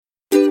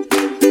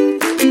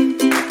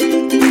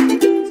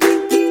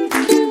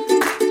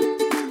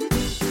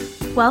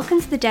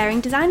Welcome to the Daring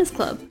Designers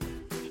Club.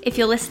 If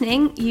you're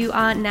listening, you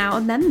are now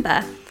a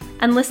member.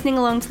 And listening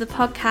along to the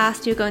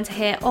podcast, you're going to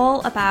hear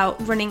all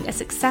about running a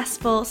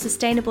successful,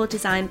 sustainable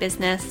design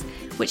business,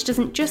 which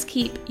doesn't just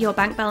keep your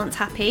bank balance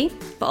happy,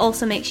 but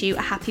also makes you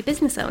a happy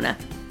business owner.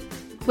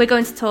 We're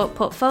going to talk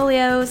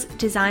portfolios,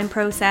 design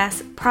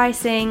process,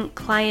 pricing,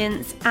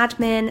 clients,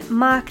 admin,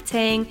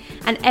 marketing,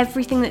 and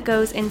everything that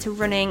goes into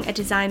running a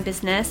design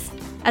business,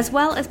 as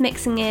well as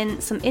mixing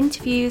in some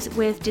interviews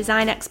with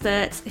design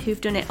experts who've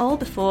done it all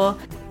before.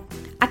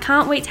 I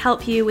can't wait to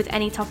help you with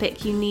any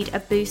topic you need a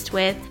boost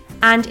with.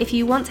 And if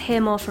you want to hear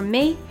more from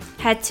me,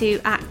 head to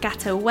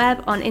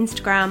 @GattoWeb on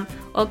Instagram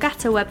or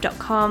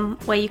gattoweb.com,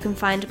 where you can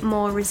find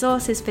more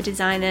resources for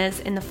designers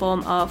in the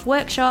form of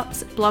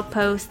workshops, blog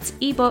posts,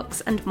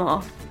 ebooks, and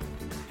more.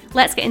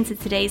 Let's get into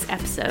today's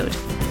episode.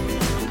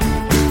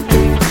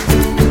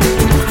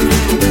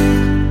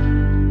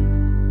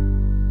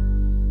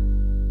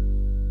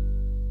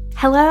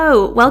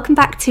 Hello, welcome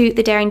back to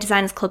the Daring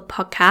Designers Club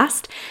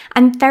podcast.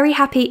 I'm very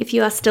happy if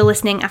you are still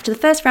listening after the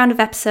first round of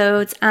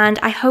episodes, and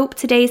I hope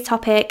today's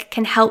topic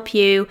can help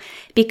you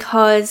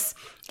because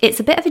it's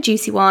a bit of a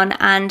juicy one,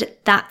 and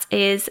that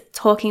is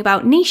talking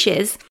about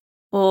niches,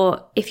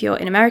 or if you're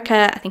in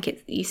America, I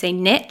think you say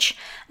niche.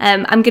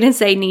 I'm going to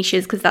say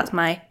niches because that's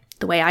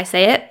the way I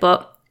say it,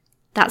 but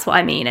that's what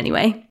I mean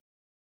anyway.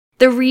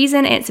 The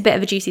reason it's a bit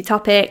of a juicy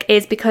topic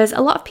is because a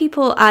lot of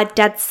people are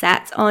dead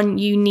set on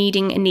you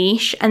needing a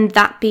niche and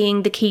that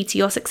being the key to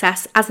your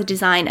success as a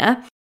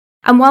designer.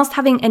 And whilst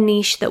having a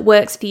niche that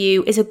works for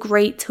you is a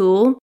great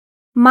tool,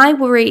 my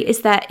worry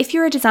is that if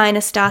you're a designer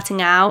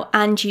starting out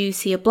and you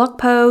see a blog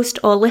post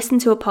or listen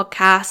to a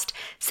podcast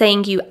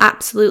saying you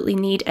absolutely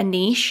need a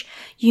niche,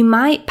 you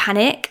might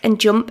panic and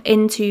jump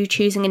into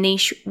choosing a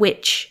niche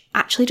which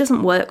actually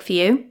doesn't work for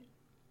you.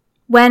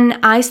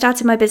 When I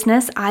started my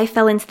business, I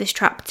fell into this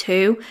trap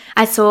too.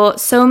 I saw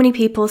so many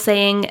people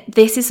saying,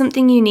 this is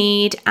something you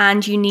need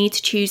and you need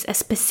to choose a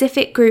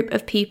specific group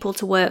of people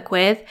to work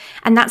with,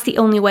 and that's the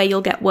only way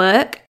you'll get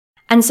work.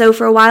 And so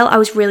for a while, I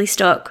was really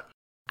stuck.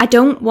 I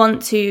don't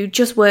want to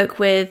just work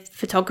with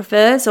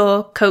photographers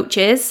or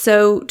coaches,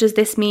 so does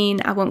this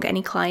mean I won't get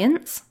any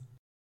clients?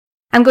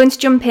 I'm going to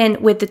jump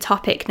in with the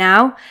topic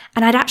now,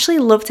 and I'd actually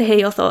love to hear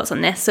your thoughts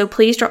on this, so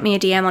please drop me a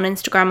DM on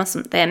Instagram or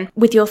something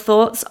with your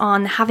thoughts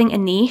on having a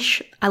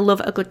niche. I love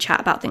a good chat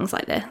about things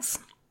like this.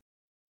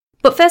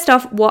 But first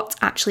off, what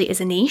actually is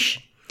a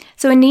niche?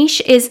 So a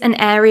niche is an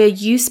area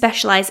you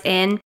specialise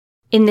in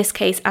this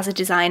case as a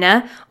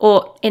designer,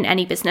 or in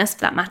any business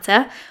for that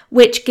matter,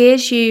 which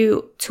gears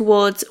you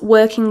towards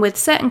working with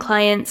certain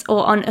clients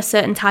or on a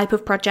certain type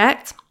of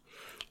project.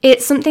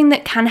 It's something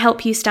that can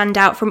help you stand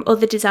out from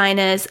other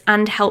designers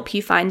and help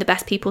you find the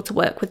best people to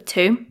work with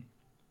too.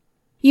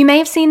 You may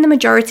have seen the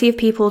majority of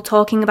people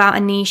talking about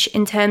a niche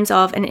in terms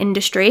of an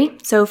industry.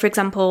 So for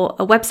example,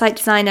 a website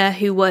designer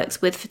who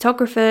works with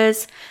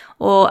photographers,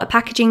 or a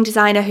packaging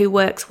designer who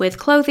works with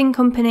clothing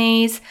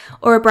companies,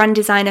 or a brand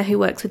designer who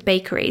works with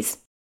bakeries.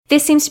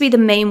 This seems to be the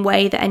main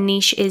way that a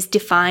niche is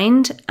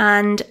defined,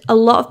 and a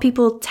lot of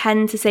people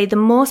tend to say the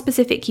more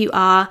specific you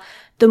are,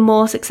 the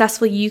more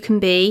successful you can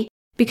be,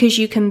 because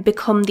you can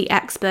become the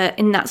expert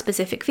in that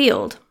specific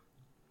field.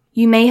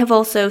 You may have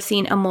also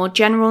seen a more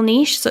general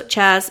niche, such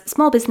as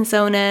small business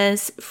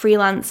owners,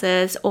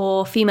 freelancers,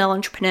 or female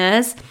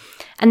entrepreneurs,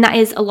 and that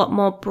is a lot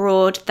more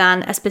broad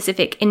than a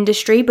specific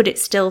industry, but it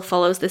still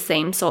follows the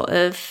same sort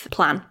of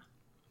plan.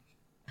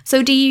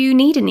 So do you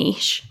need a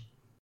niche?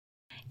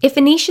 If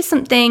a niche is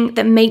something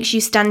that makes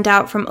you stand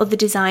out from other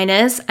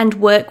designers and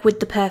work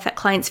with the perfect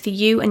clients for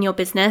you and your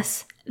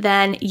business,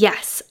 then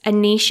yes, a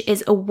niche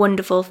is a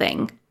wonderful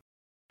thing.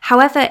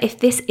 However, if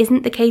this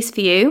isn't the case for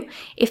you,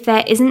 if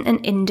there isn't an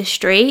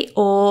industry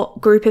or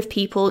group of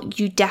people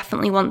you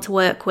definitely want to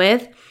work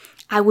with,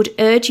 I would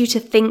urge you to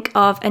think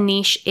of a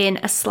niche in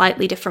a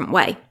slightly different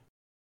way.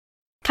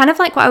 Kind of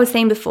like what I was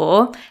saying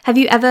before, have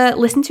you ever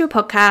listened to a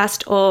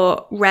podcast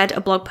or read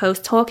a blog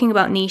post talking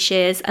about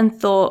niches and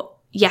thought,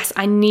 yes,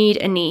 I need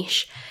a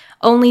niche,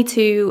 only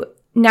to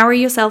narrow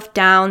yourself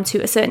down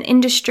to a certain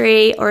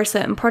industry or a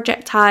certain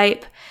project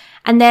type,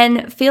 and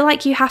then feel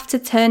like you have to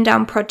turn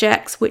down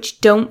projects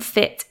which don't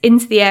fit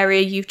into the area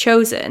you've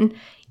chosen,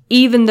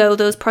 even though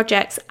those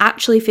projects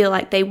actually feel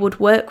like they would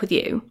work with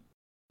you.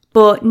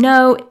 But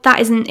no, that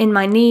isn't in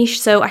my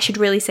niche, so I should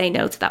really say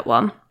no to that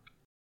one.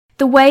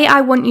 The way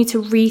I want you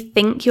to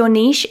rethink your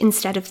niche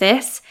instead of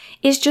this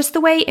is just the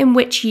way in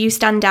which you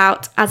stand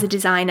out as a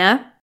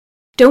designer.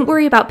 Don't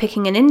worry about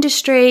picking an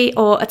industry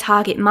or a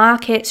target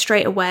market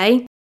straight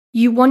away.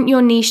 You want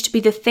your niche to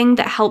be the thing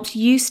that helps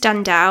you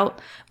stand out,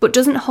 but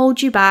doesn't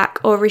hold you back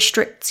or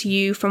restricts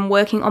you from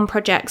working on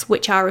projects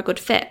which are a good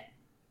fit.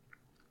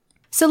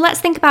 So let's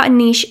think about a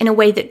niche in a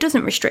way that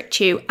doesn't restrict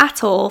you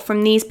at all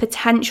from these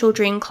potential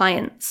dream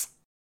clients.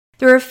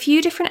 There are a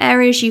few different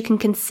areas you can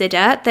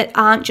consider that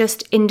aren't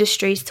just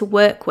industries to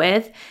work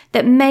with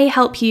that may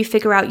help you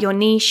figure out your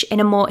niche in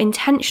a more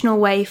intentional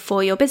way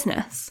for your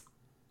business.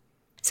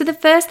 So the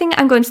first thing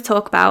I'm going to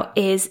talk about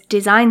is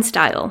design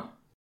style.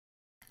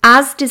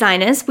 As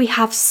designers, we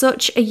have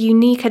such a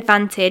unique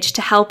advantage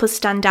to help us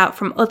stand out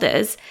from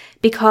others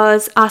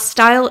because our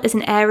style is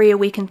an area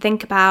we can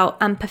think about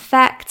and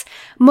perfect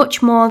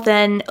much more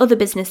than other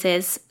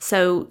businesses,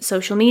 so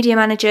social media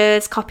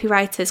managers,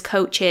 copywriters,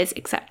 coaches,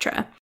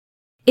 etc.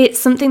 It's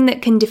something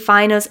that can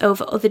define us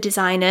over other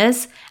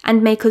designers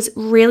and make us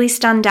really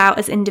stand out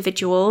as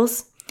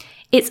individuals.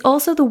 It's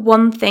also the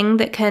one thing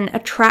that can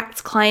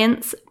attract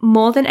clients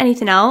more than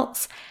anything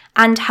else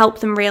and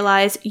help them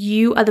realize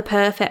you are the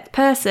perfect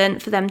person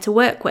for them to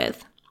work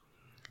with.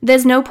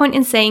 There's no point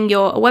in saying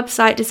you're a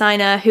website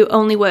designer who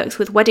only works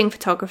with wedding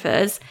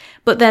photographers,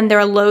 but then there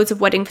are loads of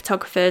wedding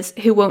photographers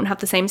who won't have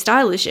the same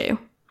style as you.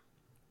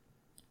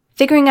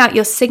 Figuring out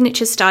your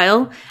signature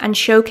style and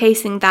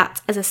showcasing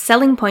that as a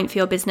selling point for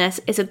your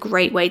business is a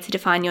great way to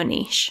define your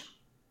niche.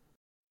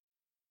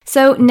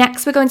 So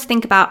next we're going to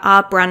think about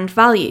our brand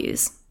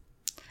values.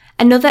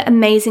 Another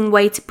amazing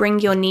way to bring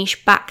your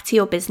niche back to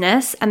your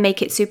business and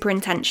make it super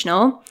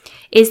intentional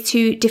is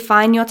to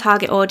define your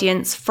target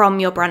audience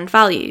from your brand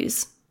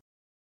values.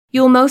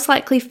 You'll most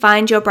likely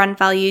find your brand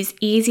values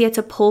easier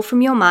to pull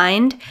from your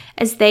mind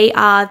as they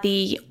are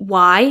the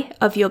why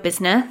of your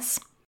business.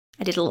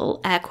 I did a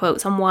little air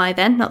quotes on why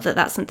then, not that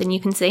that's something you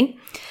can see,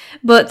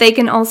 but they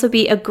can also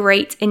be a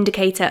great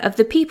indicator of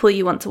the people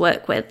you want to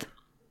work with.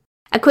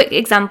 A quick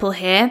example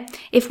here,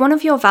 if one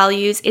of your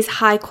values is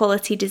high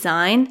quality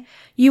design,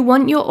 you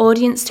want your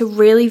audience to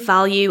really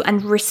value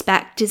and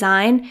respect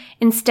design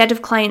instead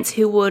of clients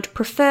who would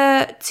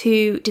prefer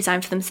to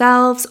design for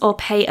themselves or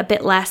pay a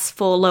bit less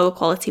for lower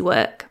quality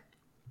work.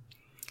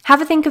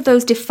 Have a think of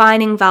those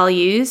defining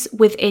values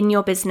within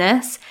your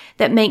business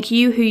that make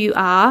you who you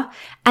are,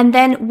 and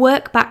then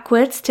work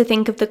backwards to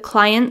think of the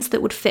clients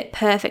that would fit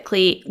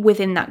perfectly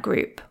within that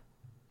group.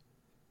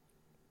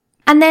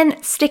 And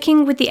then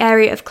sticking with the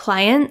area of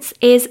clients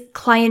is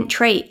client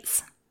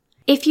traits.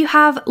 If you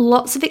have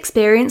lots of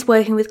experience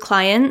working with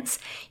clients,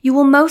 you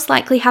will most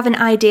likely have an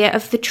idea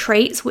of the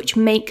traits which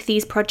make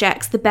these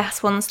projects the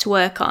best ones to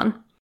work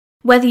on.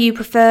 Whether you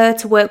prefer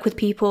to work with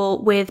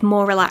people with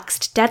more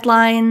relaxed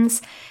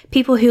deadlines,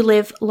 people who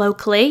live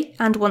locally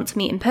and want to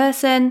meet in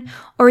person,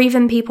 or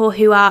even people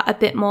who are a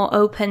bit more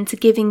open to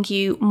giving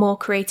you more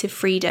creative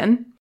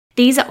freedom,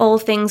 these are all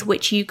things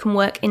which you can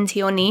work into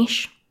your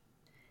niche.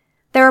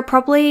 There are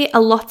probably a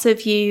lot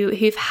of you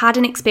who've had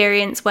an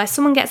experience where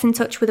someone gets in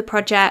touch with a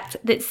project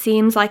that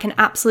seems like an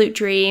absolute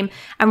dream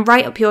and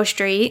right up your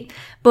street,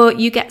 but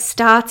you get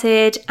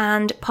started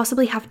and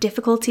possibly have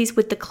difficulties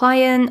with the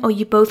client, or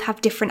you both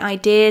have different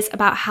ideas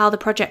about how the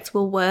project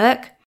will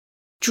work.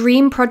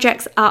 Dream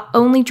projects are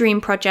only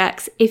dream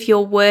projects if you're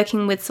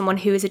working with someone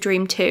who is a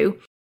dream too.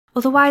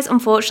 Otherwise,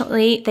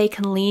 unfortunately, they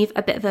can leave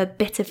a bit of a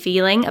bitter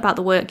feeling about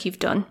the work you've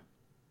done.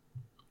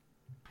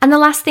 And the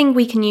last thing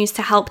we can use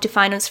to help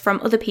define us from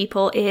other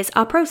people is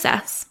our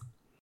process.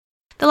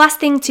 The last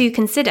thing to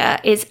consider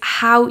is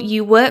how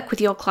you work with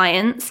your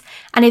clients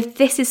and if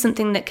this is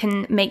something that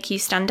can make you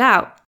stand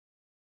out.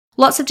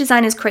 Lots of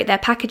designers create their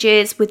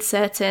packages with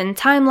certain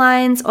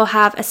timelines or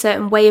have a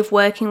certain way of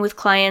working with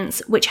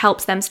clients which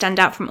helps them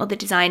stand out from other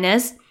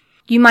designers.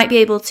 You might be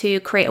able to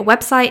create a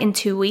website in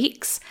 2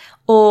 weeks,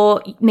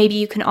 or maybe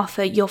you can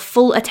offer your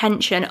full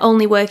attention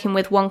only working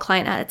with one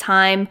client at a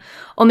time,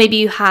 or maybe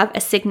you have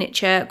a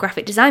signature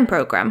graphic design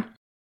program.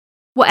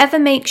 Whatever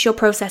makes your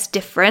process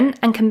different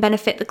and can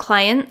benefit the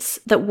clients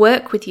that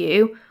work with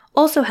you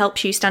also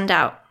helps you stand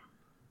out.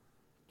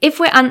 If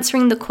we're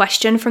answering the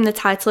question from the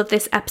title of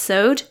this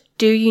episode,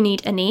 do you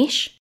need a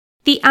niche?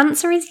 The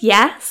answer is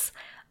yes,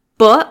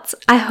 but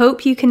I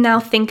hope you can now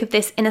think of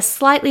this in a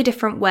slightly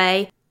different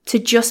way to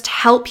just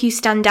help you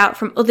stand out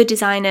from other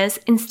designers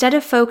instead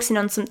of focusing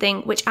on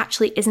something which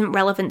actually isn't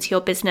relevant to your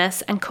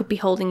business and could be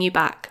holding you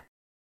back.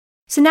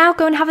 So now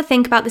go and have a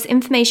think about this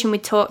information we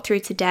talked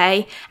through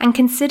today and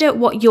consider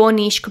what your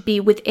niche could be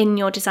within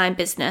your design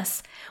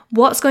business.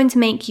 What's going to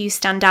make you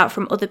stand out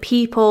from other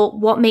people?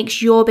 What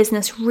makes your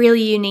business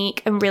really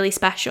unique and really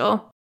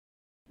special?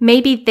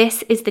 Maybe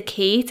this is the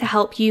key to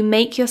help you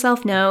make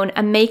yourself known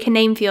and make a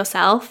name for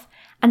yourself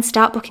and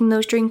start booking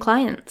those dream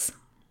clients.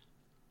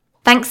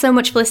 Thanks so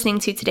much for listening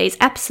to today's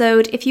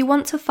episode. If you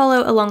want to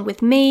follow along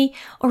with me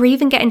or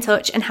even get in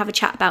touch and have a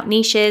chat about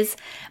niches,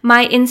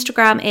 my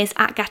Instagram is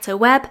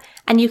 @gattoweb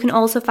and you can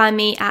also find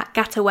me at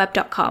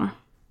gattoweb.com.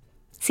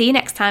 See you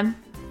next time.